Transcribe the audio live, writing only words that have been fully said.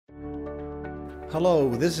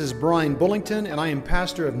Hello, this is Brian Bullington, and I am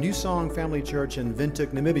pastor of New Song Family Church in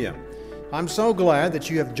Windhoek, Namibia. I'm so glad that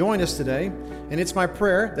you have joined us today, and it's my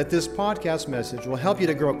prayer that this podcast message will help you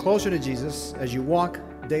to grow closer to Jesus as you walk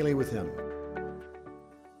daily with Him.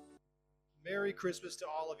 Merry Christmas to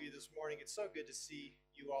all of you this morning. It's so good to see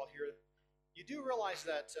you all here. You do realize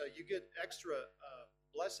that you get extra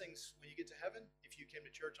blessings when you get to heaven if you came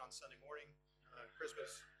to church on Sunday morning,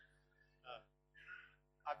 Christmas.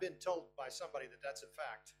 I've been told by somebody that that's a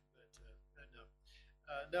fact, but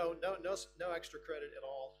no extra credit at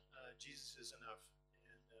all. Jesus is enough,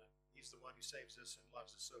 and He's the one who saves us and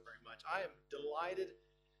loves us so very much. I am delighted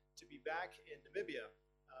to be back in Namibia.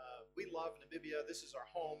 We love Namibia. This is our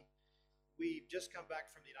home. We've just come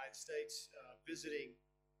back from the United States visiting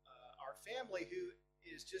our family, who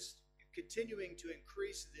is just continuing to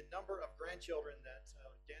increase the number of grandchildren that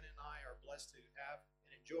Dan and I are blessed to have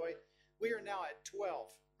and enjoy. We are now at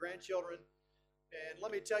 12 grandchildren, and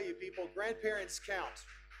let me tell you, people, grandparents count.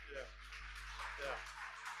 Yeah.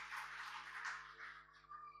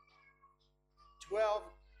 12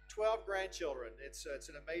 grandchildren. It's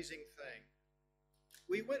an amazing thing.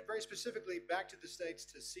 We went very specifically back to the States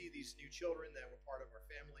to see these new children that were part of our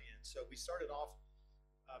family, and so we started off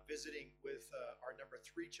visiting with our number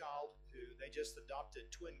 3 child, who they just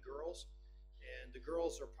adopted twin girls. And the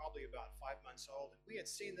girls are probably about 5 months old. And we had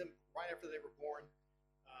seen them right after they were born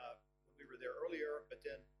when we were there earlier. But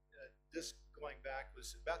then this going back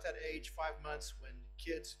was about that age, 5 months, when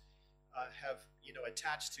kids have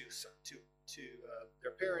attached to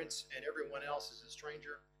their parents, and everyone else is a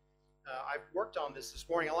stranger. I've worked on this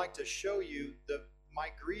morning. I like to show you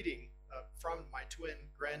my greeting from my twin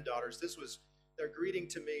granddaughters. This was their greeting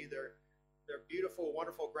to me. Their beautiful,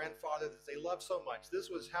 wonderful grandfather that they love so much. This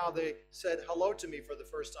was how they said hello to me for the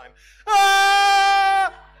first time.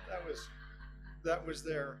 Ah! That was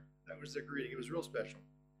their greeting. It was real special.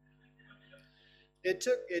 It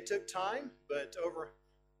took time, but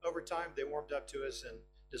over time they warmed up to us and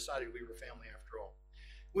decided we were family after all.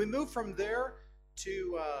 We moved from there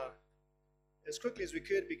to as quickly as we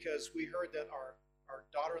could, because we heard that our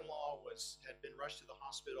daughter-in-law had been rushed to the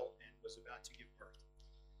hospital and was about to give birth.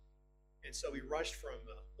 And so we rushed from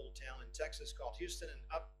a little town in Texas called Houston, and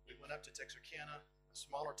we went up to Texarkana, a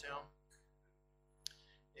smaller town.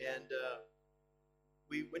 And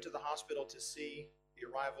we went to the hospital to see the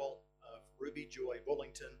arrival of Ruby Joy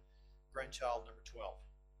Bullington, grandchild number 12.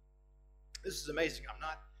 This is amazing. I've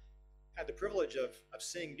not had the privilege of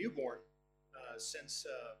seeing newborn since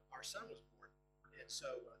our son was born. And so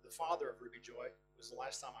the father of Ruby Joy was the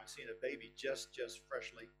last time I've seen a baby just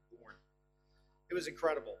freshly born. It was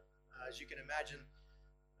incredible. As you can imagine,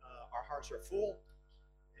 our hearts are full,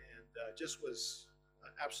 and just was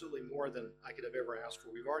absolutely more than I could have ever asked for.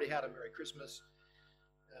 We've already had a Merry Christmas,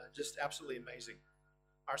 just absolutely amazing.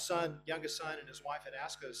 Our youngest son, and his wife had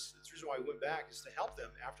asked us, the reason why we went back is to help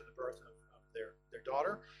them after the birth of their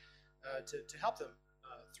daughter, to help them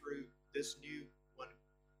through this new one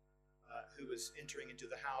who was entering into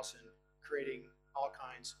the house and creating all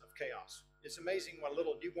kinds of chaos. It's amazing what a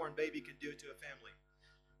little newborn baby can do to a family.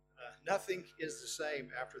 Nothing is the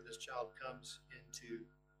same after this child comes into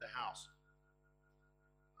the house.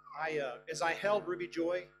 As I held Ruby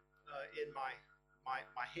Joy in my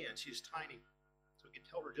hand, she's tiny, so we can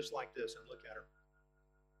hold her just like this and look at her.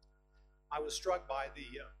 I was struck by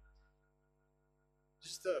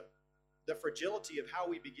the fragility of how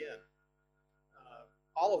we begin.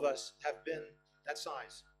 All of us have been that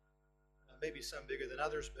size, maybe some bigger than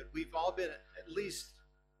others, but we've all been at least,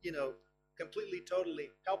 completely, totally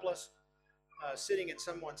helpless, sitting in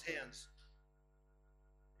someone's hands.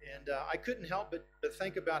 And I couldn't help but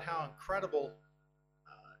think about how incredible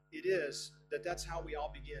it is that that's how we all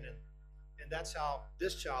begin, and that's how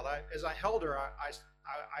this child. As I held her,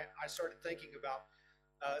 I started thinking about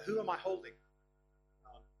who am I holding?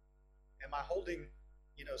 Am I holding,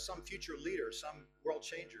 some future leader, some world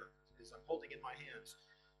changer? As I'm holding in my hands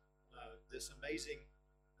this amazing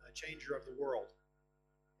changer of the world.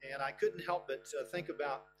 And I couldn't help but think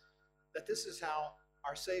about that this is how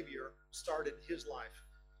our Savior started his life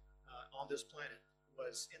on this planet,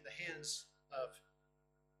 was in the hands of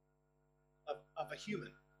a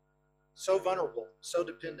human, so vulnerable, so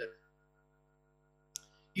dependent.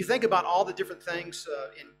 You think about all the different things.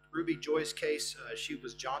 In Ruby Joy's case, she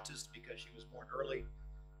was jaundiced because she was born early.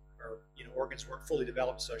 Her organs weren't fully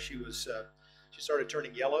developed, so she started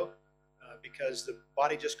turning yellow because the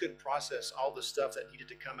body just couldn't process all the stuff that needed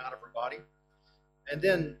to come out of her body. And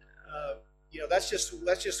then that's just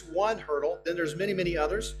one hurdle. Then there's many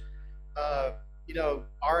others.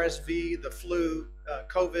 RSV, the flu,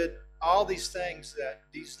 COVID, all these things that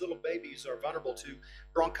these little babies are vulnerable to.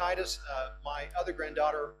 Bronchitis. My other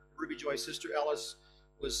granddaughter, Ruby Joy's sister Ellis,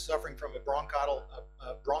 was suffering from a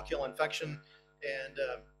bronchial infection, and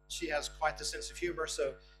she has quite the sense of humor.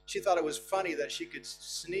 So she thought it was funny that she could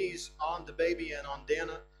sneeze on the baby and on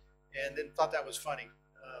Dana, and then thought that was funny.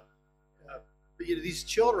 But these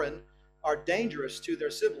children are dangerous to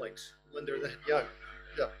their siblings when they're that young.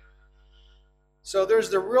 Yeah. So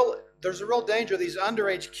there's a real danger. These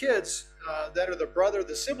underage kids that are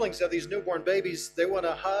the siblings of these newborn babies, they want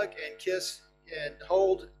to hug and kiss and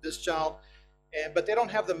hold this child, but they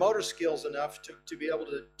don't have the motor skills enough to be able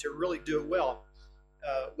to really do it well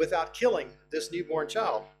without killing this newborn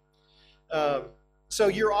child. So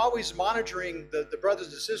you're always monitoring the brothers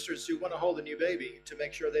and sisters who want to hold a new baby to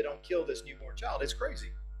make sure they don't kill this newborn child. It's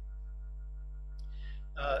crazy.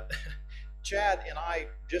 Chad and I,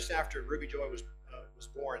 just after Ruby Joy was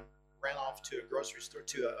born, ran off to a grocery store,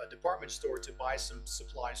 to a department store, to buy some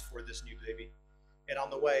supplies for this new baby. And on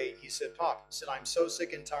the way, he said, "Pop," he said, "I'm so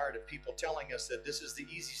sick and tired of people telling us that this is the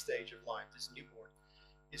easy stage of life, this newborn."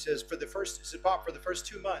 He says, "Pop, for the first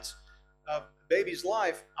 2 months of baby's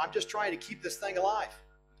life, I'm just trying to keep this thing alive."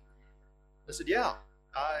 I said, "Yeah,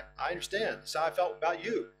 I understand. That's how I felt about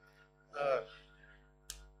you."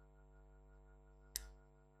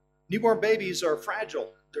 Newborn babies are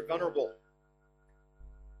fragile. They're vulnerable.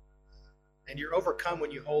 And you're overcome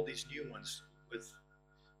when you hold these new ones with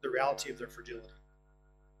the reality of their fragility.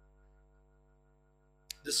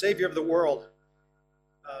 The Savior of the world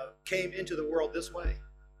came into the world this way,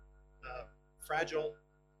 fragile,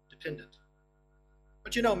 dependent.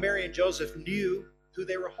 But you know, Mary and Joseph knew who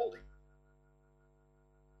they were holding.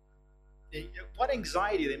 What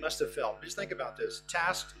anxiety they must have felt. Just think about this,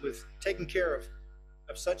 tasked with taking care of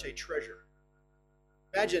such a treasure.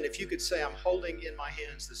 Imagine if you could say, "I'm holding in my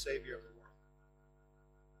hands the Savior of the world."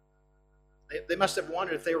 They must have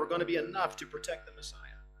wondered if they were going to be enough to protect the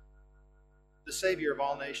Messiah, the Savior of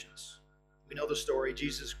all nations. We know the story.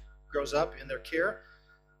 Jesus grows up in their care.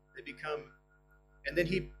 And then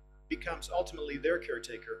he becomes ultimately their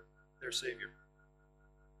caretaker, their Savior.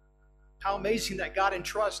 How amazing that God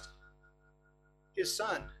entrusts his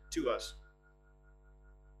Son to us.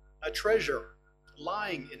 A treasure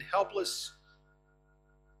lying in helpless,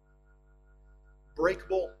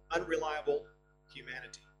 breakable, unreliable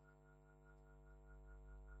humanity.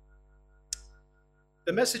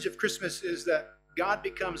 The message of Christmas is that God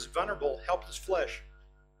becomes vulnerable, helpless flesh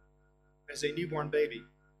as a newborn baby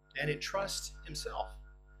and entrusts himself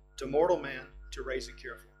to mortal man to raise and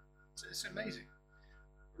care for. It's amazing.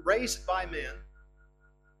 Raised by man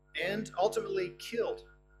and ultimately killed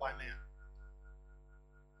by man.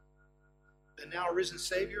 The now risen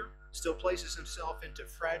Savior still places himself into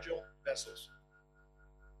fragile vessels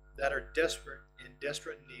that are in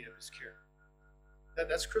desperate need of his care.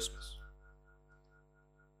 That's Christmas.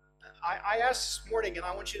 I asked this morning, and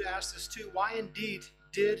I want you to ask this too, why indeed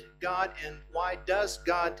did God, and why does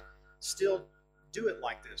God still do it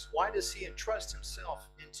like this? Why does he entrust himself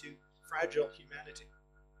into fragile humanity?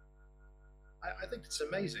 I think it's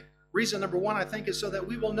amazing. Reason number one, I think, is so that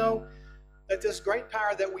we will know that this great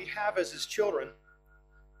power that we have as his children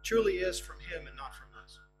truly is from him and not from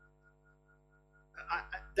us.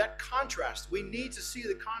 That contrast, we need to see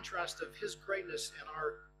the contrast of his greatness and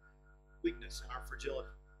our weakness and our fragility.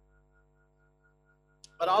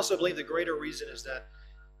 But I also believe the greater reason is that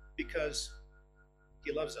because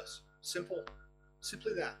he loves us. Simply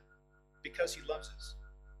that. Because he loves us.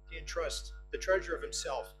 He entrusts the treasure of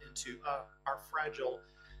himself into our fragile,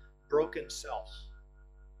 broken selves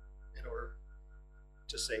in order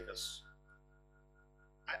to save us.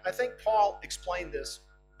 I think Paul explained this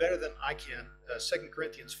better than I can. 2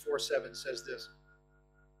 Corinthians 4:7 says this.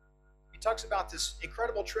 He talks about this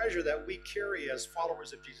incredible treasure that we carry as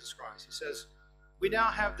followers of Jesus Christ. He says, we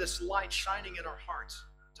now have this light shining in our hearts.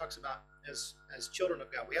 He talks about as children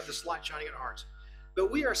of God, we have this light shining in our hearts.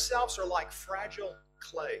 But we ourselves are like fragile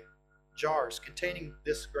clay jars containing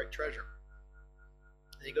this great treasure.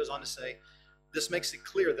 And he goes on to say, this makes it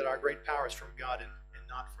clear that our great power is from God and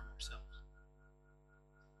not from ourselves.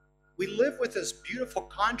 We live with this beautiful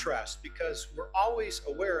contrast because we're always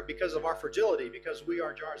aware, because of our fragility, because we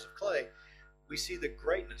are jars of clay, we see the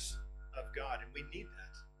greatness of God, and we need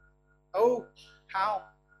that. Oh, how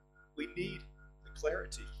we need the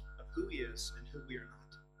clarity of who he is and who we are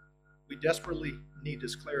not. We desperately need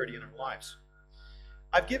this clarity in our lives.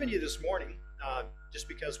 I've given you this morning, just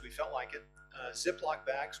because we felt like it, Ziploc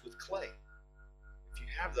bags with clay. If you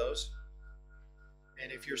have those,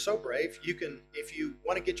 and if you're so brave, you can, if you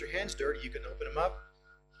want to get your hands dirty, you can open them up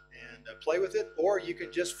and play with it, or you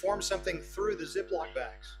can just form something through the Ziploc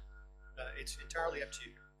bags. It's entirely up to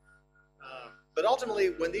you. But ultimately,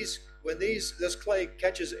 when this clay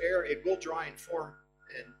catches air, it will dry and form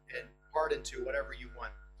and harden to whatever you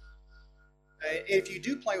want. If you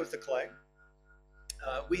do play with the clay,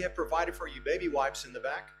 we have provided for you baby wipes in the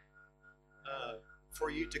back for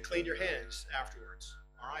you to clean your hands afterwards.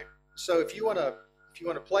 All right. So if you want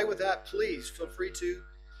to play with that, please feel free to.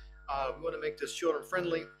 We want to make this children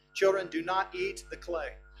friendly. Children, do not eat the clay.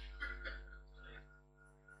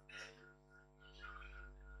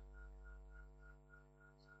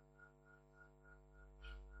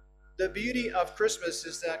 The beauty of Christmas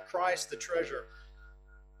is that Christ, the treasure,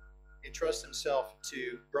 entrusts himself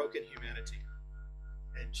to broken humanity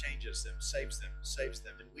and changes them, saves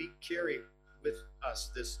them. And we carry with us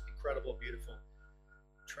this incredible, beautiful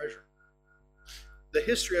treasure. The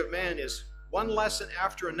history of man is one lesson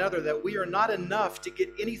after another that we are not enough to get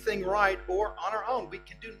anything right or on our own. We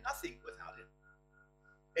can do nothing without him.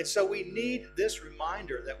 And so we need this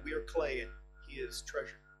reminder that we are clay and he is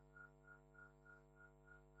treasure.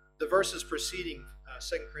 The verses preceding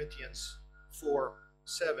 2 Corinthians 4:7,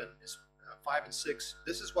 5 and 6,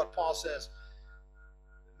 this is what Paul says,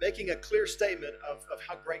 making a clear statement of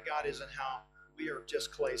how great God is and how we are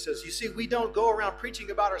just clay. He says, you see, we don't go around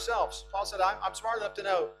preaching about ourselves. Paul said, I'm smart enough to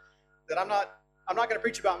know that I'm not going to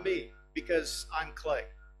preach about me because I'm clay.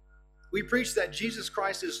 We preach that Jesus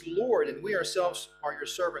Christ is Lord and we ourselves are your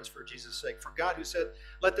servants for Jesus' sake. For God, who said,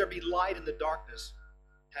 let there be light in the darkness,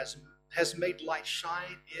 has made light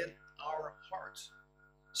shine in our hearts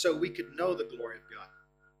so we could know the glory of God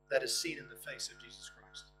that is seen in the face of Jesus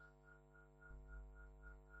Christ.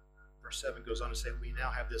 Verse 7 goes on to say, we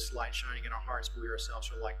now have this light shining in our hearts, but we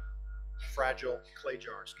ourselves are like fragile clay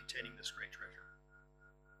jars containing this great treasure.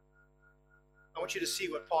 I want you to see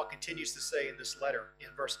what Paul continues to say in this letter in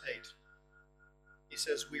verse 8. He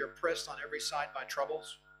says, we are pressed on every side by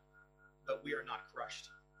troubles, but we are not crushed.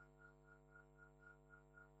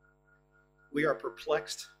 We are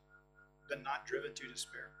perplexed, but not driven to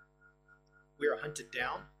despair. We are hunted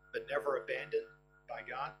down, but never abandoned by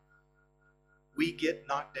God. We get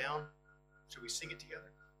knocked down. Shall we sing it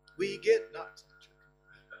together? We get knocked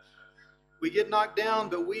down,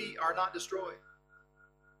 but we are not destroyed.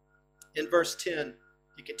 In verse 10,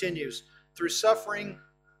 he continues, through suffering,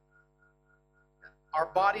 our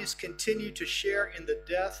bodies continue to share in the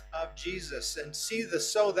death of Jesus. And see the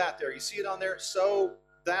so that there. You see it on there? So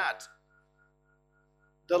that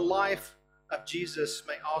the life of Jesus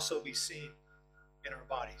may also be seen in our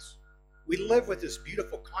bodies. We live with this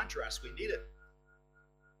beautiful contrast. We need it.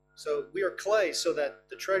 So we are clay so that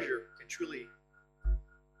the treasure can truly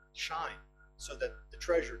shine, so that the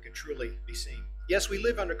treasure can truly be seen. Yes, we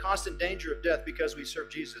live under constant danger of death because we serve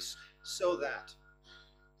Jesus, so that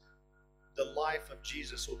the life of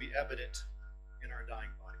Jesus will be evident in our dying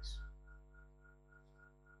bodies.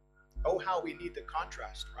 Oh, how we need the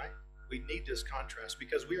contrast, right? We need this contrast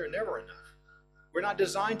because we are never enough. We're not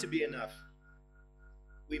designed to be enough.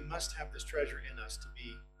 We must have this treasure in us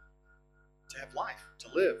to have life, to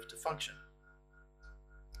live, to function.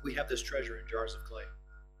 We have this treasure in jars of clay.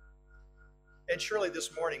 And surely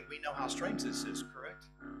this morning we know how strange this is, correct?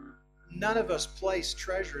 None of us place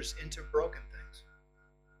treasures into broken things.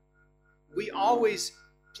 We always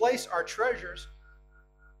place our treasures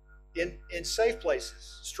in safe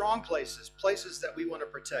places, strong places, places that we want to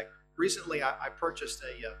protect. Recently, I purchased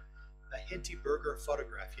a Hinty Burger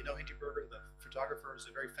photograph. You know Hinty Burger, the photographer, is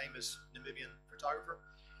a very famous Namibian photographer.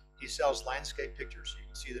 He sells landscape pictures. You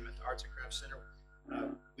can see them at the Arts and Crafts Center.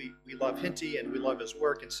 We love Hinty and we love his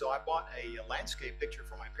work, and so I bought a landscape picture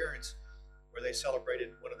for my parents where they celebrated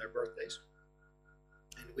one of their birthdays.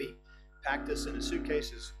 And we packed this in a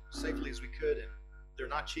suitcase as safely as we could, and they're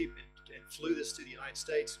not cheap, and flew this to the United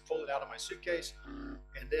States, pulled it out of my suitcase.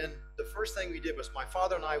 And then the first thing we did was my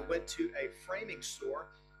father and I went to a framing store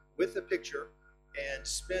with the picture and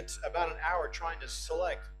spent about an hour trying to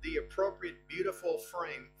select the appropriate, beautiful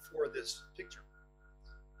frame for this picture.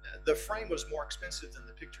 The frame was more expensive than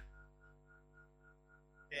the picture.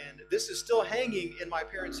 And this is still hanging in my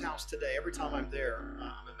parents' house today. Every time I'm there,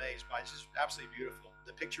 I'm amazed by it. It's just absolutely beautiful.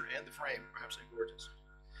 The picture and the frame are absolutely gorgeous.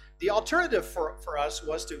 The alternative for us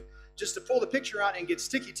was just to pull the picture out and get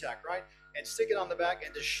sticky tack, right? And stick it on the back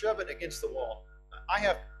and just shove it against the wall. I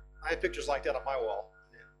have pictures like that on my wall,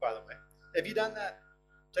 by the way. Have you done that?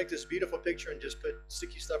 Take this beautiful picture and just put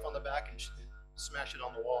sticky stuff on the back and smash it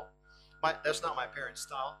on the wall. That's not my parents'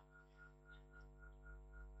 style.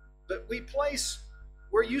 But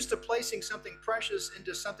we're used to placing something precious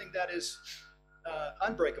into something that is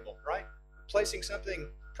unbreakable, right? Placing something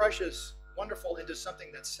precious, wonderful into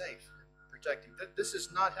something that's safe and protecting. This is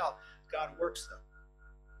not how God works, though.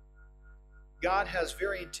 God has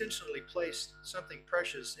very intentionally placed something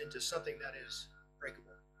precious into something that is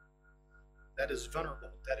breakable, that is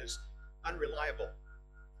vulnerable, that is unreliable,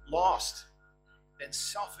 lost, and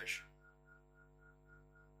selfish.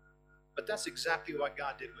 But that's exactly what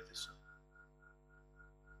God did with his son.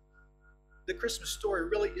 The Christmas story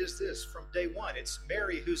really is this from day one. It's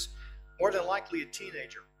Mary, who's more than likely a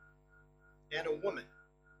teenager, and a woman.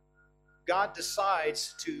 God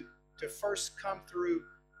decides to first come through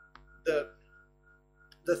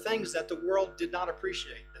the things that the world did not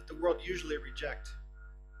appreciate, that the world usually reject.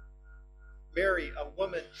 Mary, a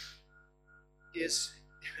woman,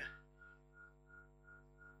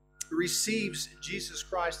 receives Jesus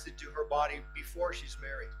Christ into her body before she's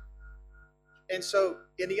married. And so,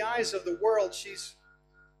 in the eyes of the world, she's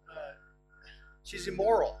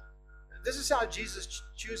immoral. This is how Jesus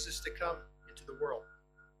chooses to come into the world.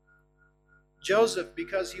 Joseph,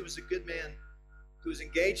 because he was a good man who was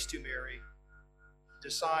engaged to Mary,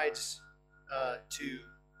 decides to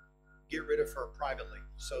get rid of her privately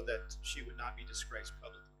so that she would not be disgraced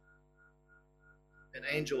publicly. An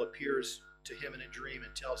angel appears to him in a dream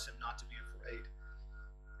and tells him not to be afraid.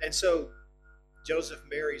 And so Joseph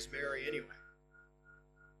marries Mary anyway.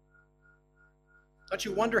 Don't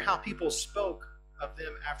you wonder how people spoke of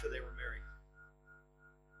them after they were married?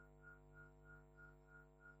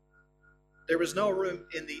 There was no room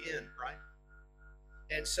in the inn, right?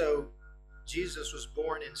 And so Jesus was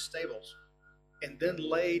born in stables and then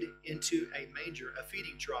laid into a manger, a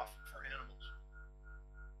feeding trough for animals.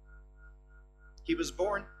 He was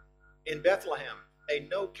born in Bethlehem, a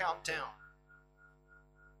no-count town.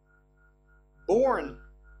 Born,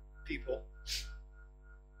 people,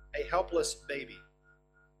 a helpless baby,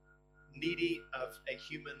 needy of a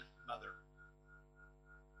human mother.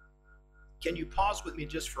 Can you pause with me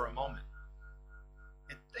just for a moment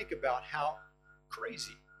and think about how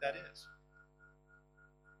crazy that is?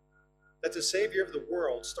 That the Savior of the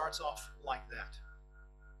world starts off like that.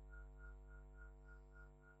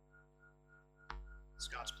 It's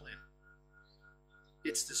God's plan.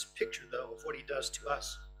 It's this picture, though, of what he does to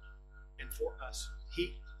us and for us.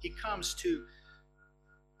 He comes to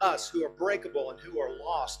us who are breakable and who are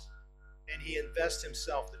lost, and he invests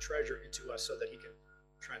himself, the treasure, into us so that he can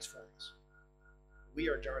transform us. We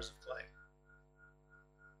are jars of clay.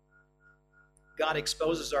 God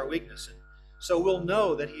exposes our weakness, and so we'll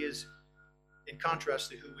know that he is in contrast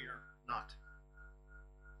to who we are not.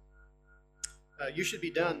 You should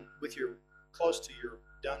be done with your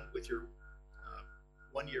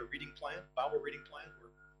one-year reading plan, Bible reading plan.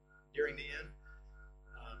 We're nearing the end.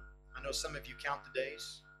 I know some of you count the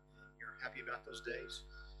days, and you're happy about those days,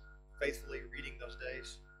 faithfully reading those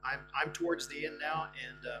days. I'm towards the end now,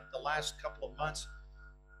 and the last couple of months,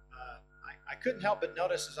 I couldn't help but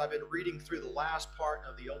notice as I've been reading through the last part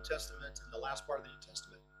of the Old Testament and the last part of the New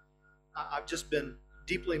Testament, I've just been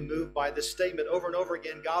deeply moved by this statement over and over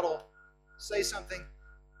again. God will say something,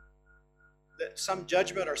 that some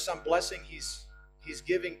judgment or some blessing he's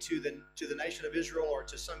giving to the nation of Israel or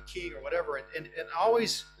to some king or whatever, and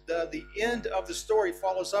always the end of the story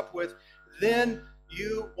follows up with, "Then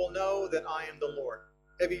you will know that I am the Lord."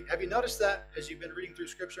 Have you noticed that as you've been reading through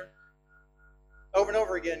Scripture? Over and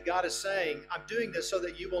over again, God is saying, I'm doing this so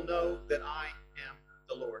that you will know that I am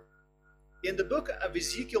the Lord. In the book of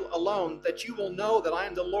Ezekiel alone, that you will know that I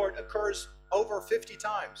am the Lord occurs over 50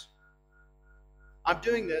 times. I'm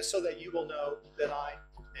doing this so that you will know that I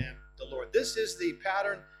am the Lord. This is the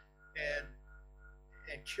pattern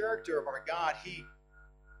and character of our God. He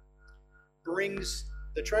brings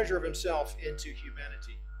the treasure of himself into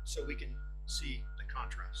humanity so we can see the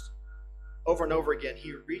contrast. Over and over again,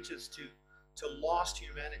 he reaches to lost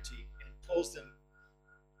humanity and pulls them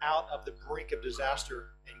out of the brink of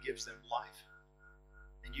disaster and gives them life.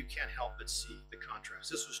 And you can't help but see the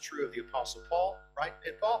contrast. This was true of the Apostle Paul, right?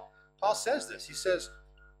 And Paul says this. He says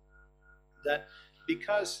that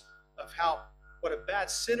because of what a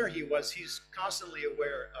bad sinner he was, he's constantly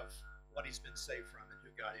aware of what he's been saved from and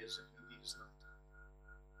who God is and who he is not.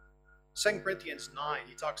 2 Corinthians 9,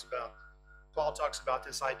 Paul talks about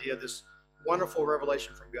this idea, this wonderful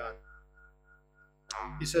revelation from God.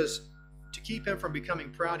 He says, to keep him from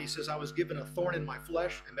becoming proud, he says, I was given a thorn in my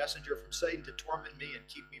flesh, a messenger from Satan to torment me and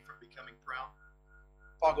keep me from becoming proud.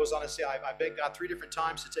 Paul goes on to say, I begged God 3 different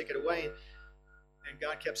times to take it away, and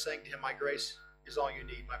God kept saying to him, my grace is all you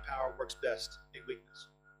need. My power works best in weakness.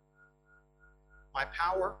 My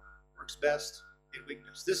power works best in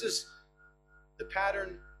weakness. This is the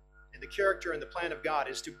pattern and the character and the plan of God,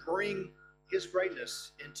 is to bring his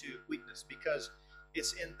greatness into weakness, because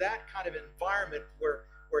it's in that kind of environment where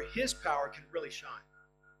his power can really shine.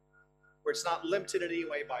 where it's not limited in any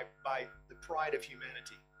way by the pride of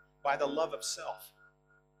humanity, by the love of self,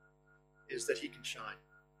 is that he can shine.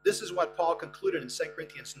 This is what Paul concluded in 2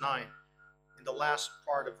 Corinthians 9, in the last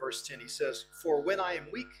part of verse 10. He says, "For when I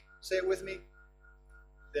am weak," say it with me,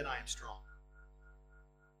 "then I am strong."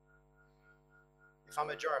 If I'm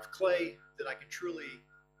a jar of clay, then I can truly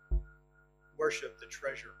worship the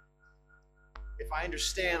treasure. If I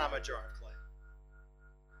understand I'm a jar of clay,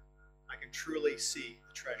 I can truly see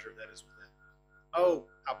the treasure that is within. Oh,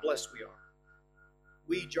 how blessed we are.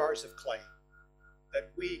 We jars of clay,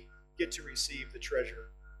 that we get to receive the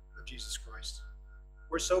treasure of Jesus Christ.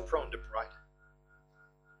 We're so prone to pride.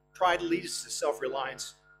 Pride leads to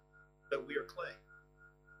self-reliance, but we are clay.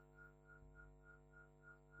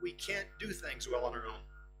 We can't do things well on our own.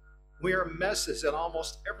 We are messes at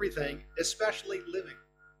almost everything, especially living.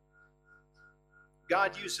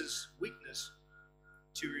 God uses weakness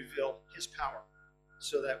to reveal his power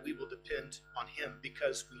so that we will depend on him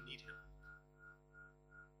because we need him.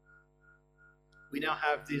 We now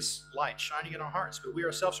have this light shining in our hearts, but we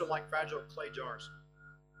ourselves are like fragile clay jars.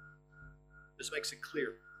 This makes it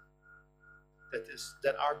clear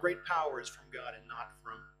that our great power is from God and not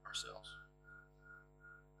from ourselves.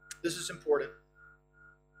 This is important.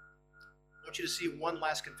 I want you to see one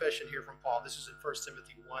last confession here from Paul. This is in 1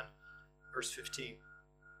 Timothy 1, verse 15.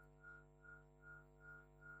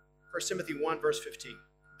 1 Timothy 1, verse 15.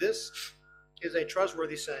 This is a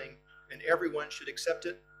trustworthy saying, and everyone should accept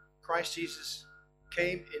it. Christ Jesus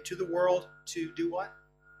came into the world to do what?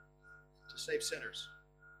 To save sinners.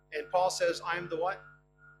 And Paul says, I'm the what?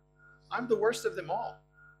 I'm the worst of them all.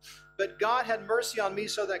 But God had mercy on me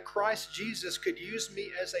so that Christ Jesus could use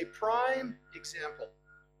me as a prime example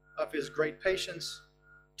of his great patience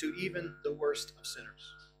to even the worst of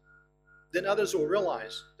sinners. Then others will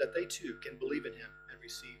realize that they too can believe in him and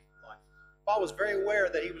receive life. Paul was very aware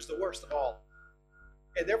that he was the worst of all.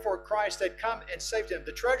 And therefore Christ had come and saved him.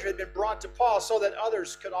 The treasure had been brought to Paul so that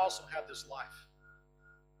others could also have this life.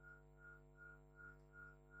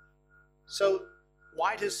 So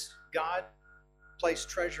why does God place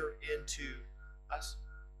treasure into us?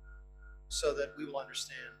 So that we will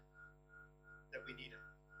understand that we need him.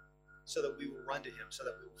 So that we will run to him. So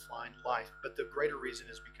that we will find life. But the greater reason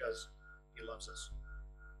is because he loves us.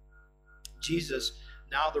 Jesus,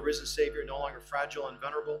 now the risen Savior, no longer fragile and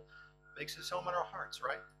vulnerable, makes his home in our hearts,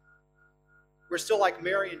 right? We're still like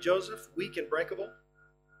Mary and Joseph, weak and breakable,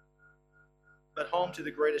 but home to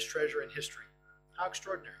the greatest treasure in history. How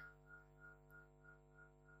extraordinary.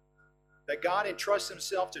 That God entrusts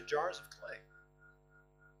himself to jars of clay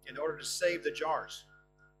in order to save the jars.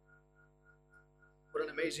 What an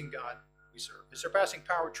amazing God we serve. His surpassing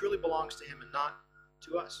power truly belongs to him and not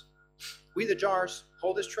to us. We, the jars,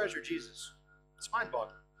 hold this treasure, Jesus. It's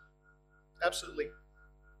mind-boggling. Absolutely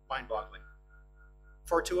mind-boggling.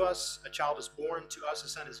 For to us a child is born, to us a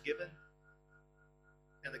son is given,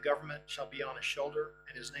 and the government shall be on his shoulder,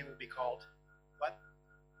 and his name will be called, what?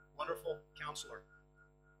 Wonderful Counselor,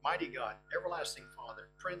 Mighty God, Everlasting Father,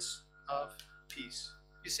 Prince of Peace.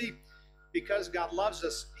 You see, because God loves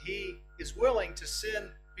us, he is willing to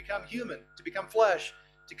sin, become human, to become flesh,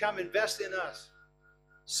 to come invest in us,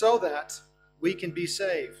 so that we can be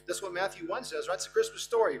saved. That's what Matthew 1 says, right? It's a Christmas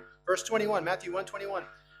story. Verse 21, Matthew 1:21.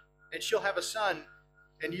 And she'll have a son,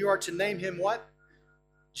 and you are to name him what?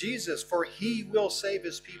 Jesus, for he will save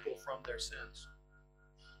his people from their sins.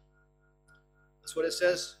 That's what it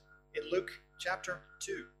says in Luke chapter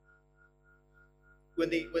 2. When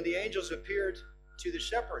the angels appeared to the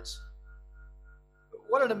shepherds.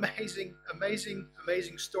 What an amazing, amazing,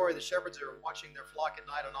 amazing story. The shepherds are watching their flock at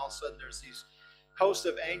night, and all of a sudden there's these hosts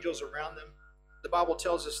of angels around them. The Bible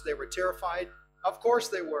tells us they were terrified. Of course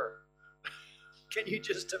they were. Can you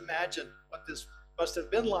just imagine what this must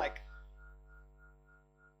have been like?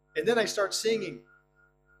 And then they start singing.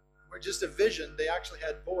 Or just a vision, they actually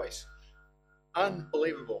had voice.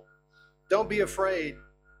 Unbelievable. Don't be afraid.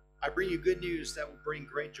 I bring you good news that will bring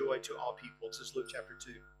great joy to all people. This is Luke chapter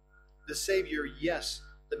 2. The Savior, yes,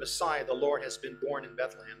 the Messiah, the Lord, has been born in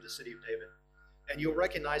Bethlehem, the city of David. And you'll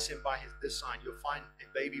recognize him by this sign. You'll find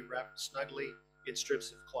a baby wrapped snugly in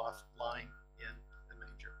strips of cloth lying in a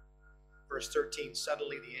manger. Verse 13,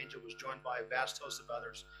 suddenly the angel was joined by a vast host of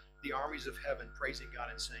others, the armies of heaven, praising God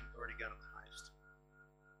and saying, Glory to God in the highest.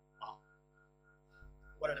 Wow.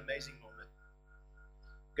 What an amazing moment.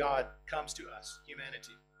 God comes to us,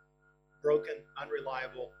 humanity, broken,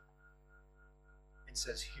 unreliable, and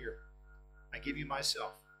says, here, I give you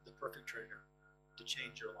myself, the perfect treasure, to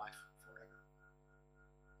change your life forever.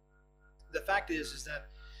 The fact is that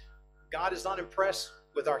God is not impressed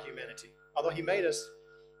with our humanity. Although he made us,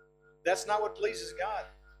 that's not what pleases God.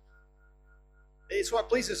 It's what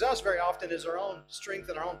pleases us very often is our own strength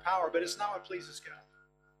and our own power, but it's not what pleases God.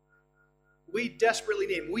 We desperately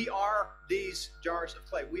need Him. We are these jars of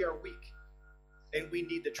clay. We are weak, and we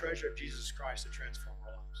need the treasure of Jesus Christ to transform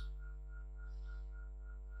our lives.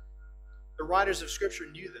 The writers of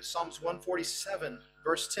Scripture knew this. Psalms 147,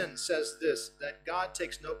 verse 10 says this, that God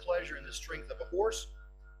takes no pleasure in the strength of a horse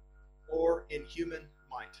or in human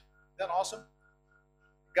might. Isn't that awesome?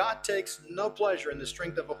 God takes no pleasure in the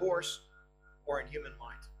strength of a horse or in human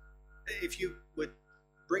might. If you would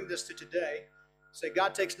bring this to today, say,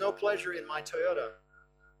 God takes no pleasure in my Toyota.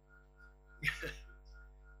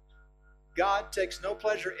 God takes no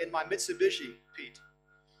pleasure in my Mitsubishi, Pete.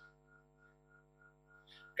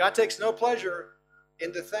 God takes no pleasure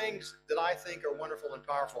in the things that I think are wonderful and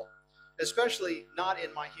powerful, especially not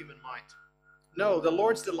in my human mind. No, the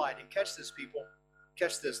Lord's delight, and catch this, people,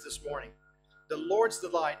 catch this morning. The Lord's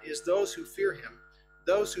delight is those who fear Him,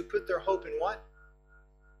 those who put their hope in what?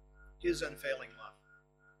 His unfailing love.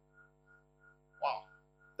 Wow.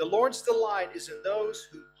 The Lord's delight is in those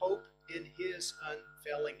who hope in His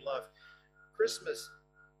unfailing love. Christmas,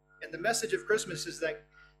 and the message of Christmas is that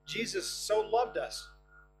Jesus so loved us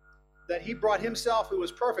that He brought Himself, who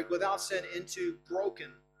was perfect without sin, into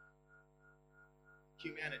broken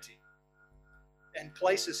humanity and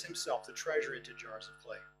places Himself, the treasure, into jars of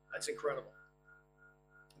clay. That's incredible.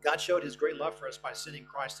 God showed His great love for us by sending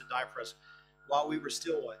Christ to die for us while we were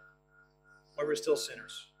still what? While we were still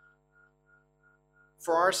sinners.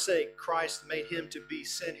 For our sake, Christ made Him to be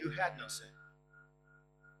sin who had no sin,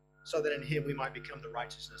 so that in Him we might become the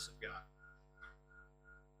righteousness of God.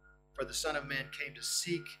 For the Son of Man came to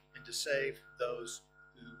seek and to save those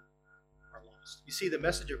who are lost. You see, the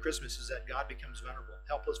message of Christmas is that God becomes vulnerable,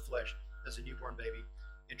 helpless flesh as a newborn baby,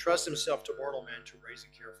 and trusts Himself to mortal man to raise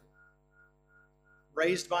and care for.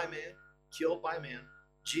 Raised by man, killed by man,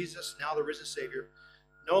 Jesus, now the risen Savior,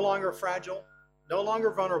 no longer fragile, no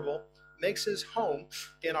longer vulnerable, makes His home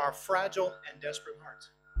in our fragile and desperate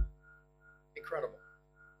hearts. Incredible.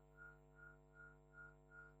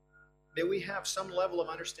 May we have some level of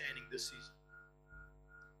understanding this season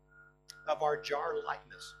of our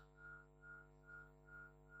jar-likeness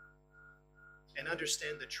and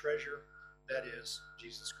understand the treasure that is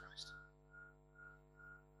Jesus Christ.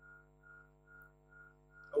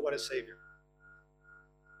 Oh, what a Savior.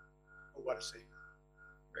 Oh, what a Savior.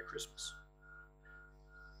 Merry Christmas.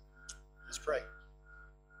 Let's pray.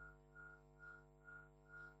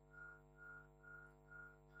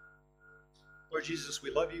 Lord Jesus, we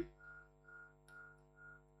love You.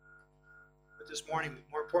 But this morning,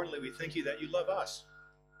 more importantly, we thank You that You love us.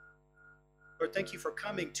 Lord, thank You for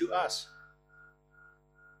coming to us.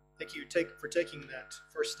 Thank You for taking that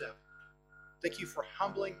first step. Thank You for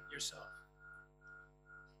humbling Yourself.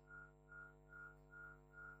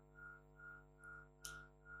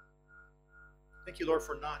 Thank You, Lord,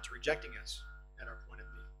 for not rejecting us at our point of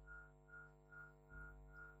need.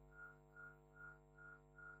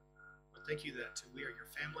 Lord, thank You that we are Your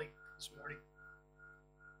family this morning.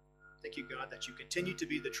 Thank You, God, that You continue to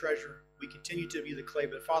be the treasure. We continue to be the clay.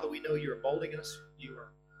 But Father, we know You are molding us. You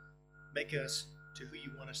are making us to who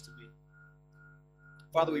You want us to be.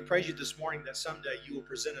 Father, we praise You this morning that someday You will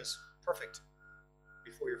present us perfect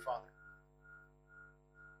before Your Father.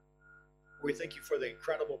 We thank You for the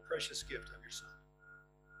incredible, precious gift of Your Son.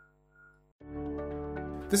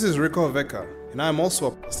 This is Rico Oveka, and I am also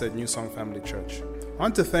a pastor at New Song Family Church. I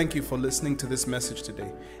want to thank you for listening to this message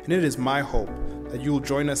today, and it is my hope that you will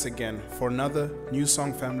join us again for another New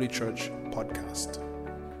Song Family Church podcast.